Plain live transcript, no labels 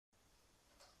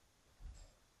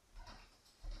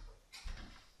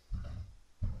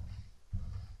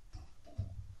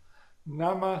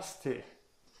Namaste.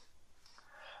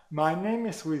 My name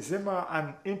is Rui Zimmer. I'm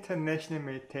an international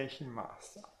meditation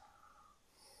master.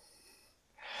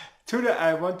 Today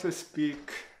I want to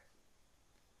speak.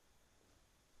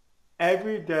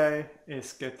 Every day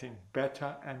is getting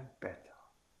better and better.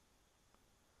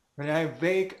 When I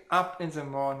wake up in the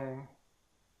morning,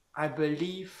 I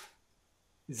believe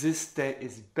this day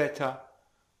is better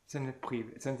than the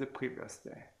previous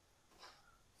day.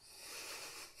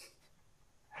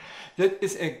 That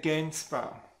is again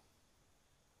spam.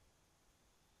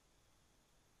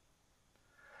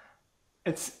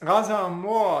 It's rather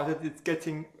more that it's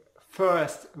getting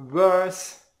first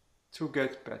worse to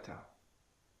get better.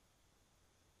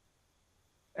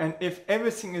 And if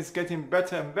everything is getting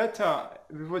better and better,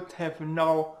 we would have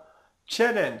no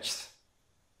challenge.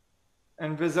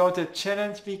 And without a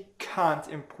challenge, we can't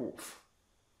improve.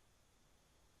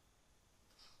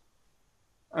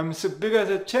 So bigger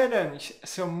the challenge,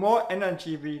 so more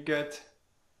energy we get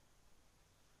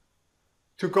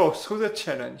to go through the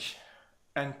challenge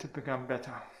and to become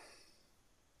better.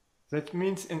 That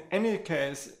means in any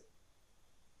case,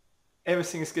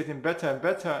 everything is getting better and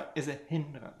better is a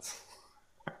hindrance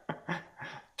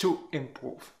to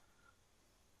improve.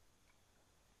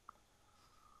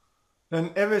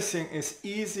 Then everything is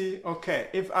easy. Okay,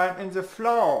 if I'm in the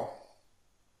flow,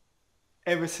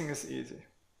 everything is easy.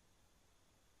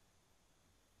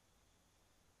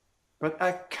 But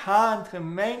I can't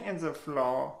remain in the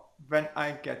flow when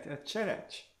I get a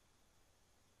challenge.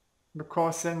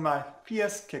 Because then my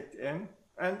fears kicked in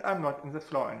and I'm not in the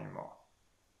flow anymore.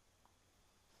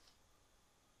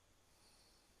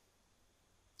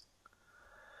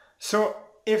 So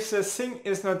if the thing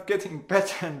is not getting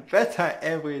better and better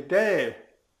every day,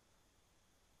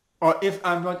 or if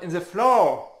I'm not in the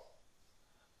flow,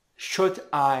 should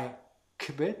I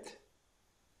quit?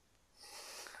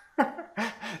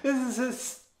 This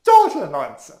is total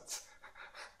nonsense.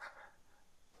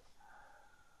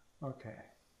 Okay.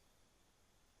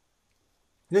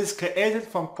 This is created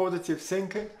from positive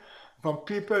thinking, from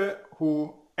people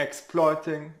who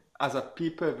exploiting other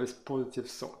people with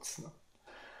positive thoughts. No?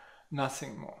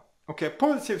 Nothing more. Okay,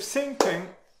 positive thinking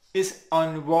is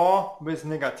on war with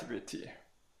negativity.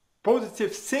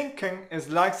 Positive thinking is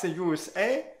like the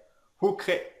USA who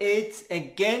creates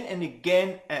again and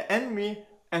again an enemy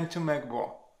and to make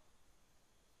war.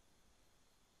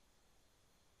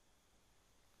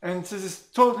 And this is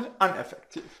totally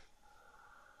ineffective.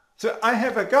 So I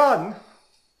have a garden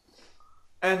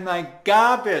and my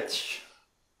garbage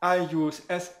I use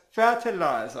as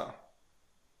fertilizer.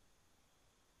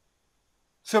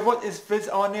 So what is with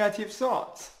our negative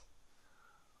thoughts?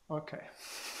 Okay.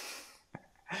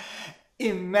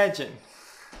 Imagine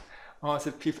all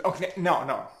the people, okay,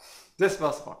 no, this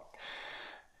was wrong.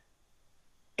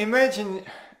 Imagine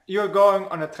you're going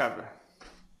on a travel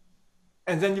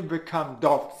and then you become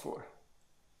doubtful.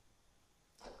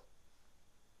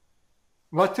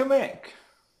 What to make?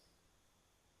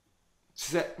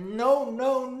 Say,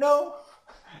 no,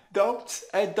 doubts,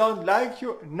 I don't like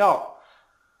you, no.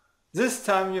 This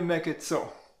time you make it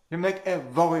so. You make a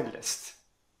worry list.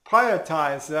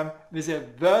 Prioritize them with the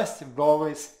worst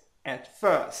worries at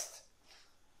first.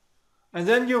 And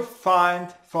then you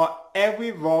find for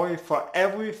every worry, for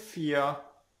every fear,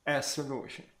 a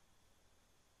solution.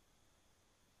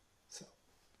 So.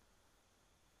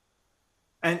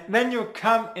 And when you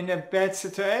come in a bad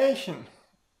situation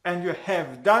and you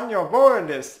have done your worry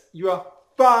list, you are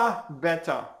far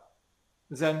better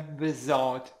than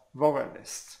without worry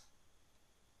list.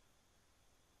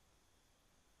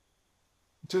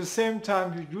 At the same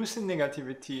time, you use the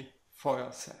negativity for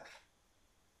yourself.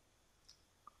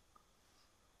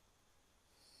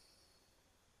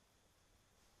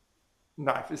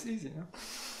 Life is easy, no?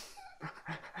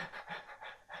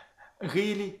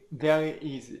 Really very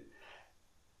easy.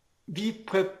 We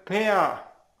prepare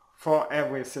for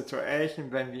every situation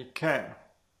when we can,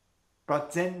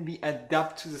 but then we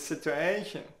adapt to the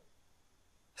situation.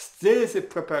 Still the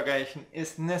preparation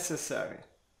is necessary.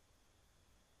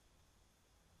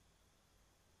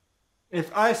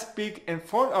 If I speak in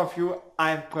front of you,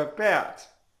 I'm prepared.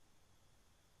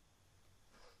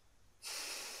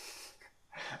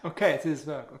 Okay, this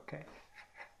works, okay.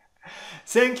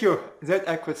 Thank you that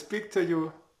I could speak to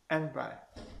you, and bye.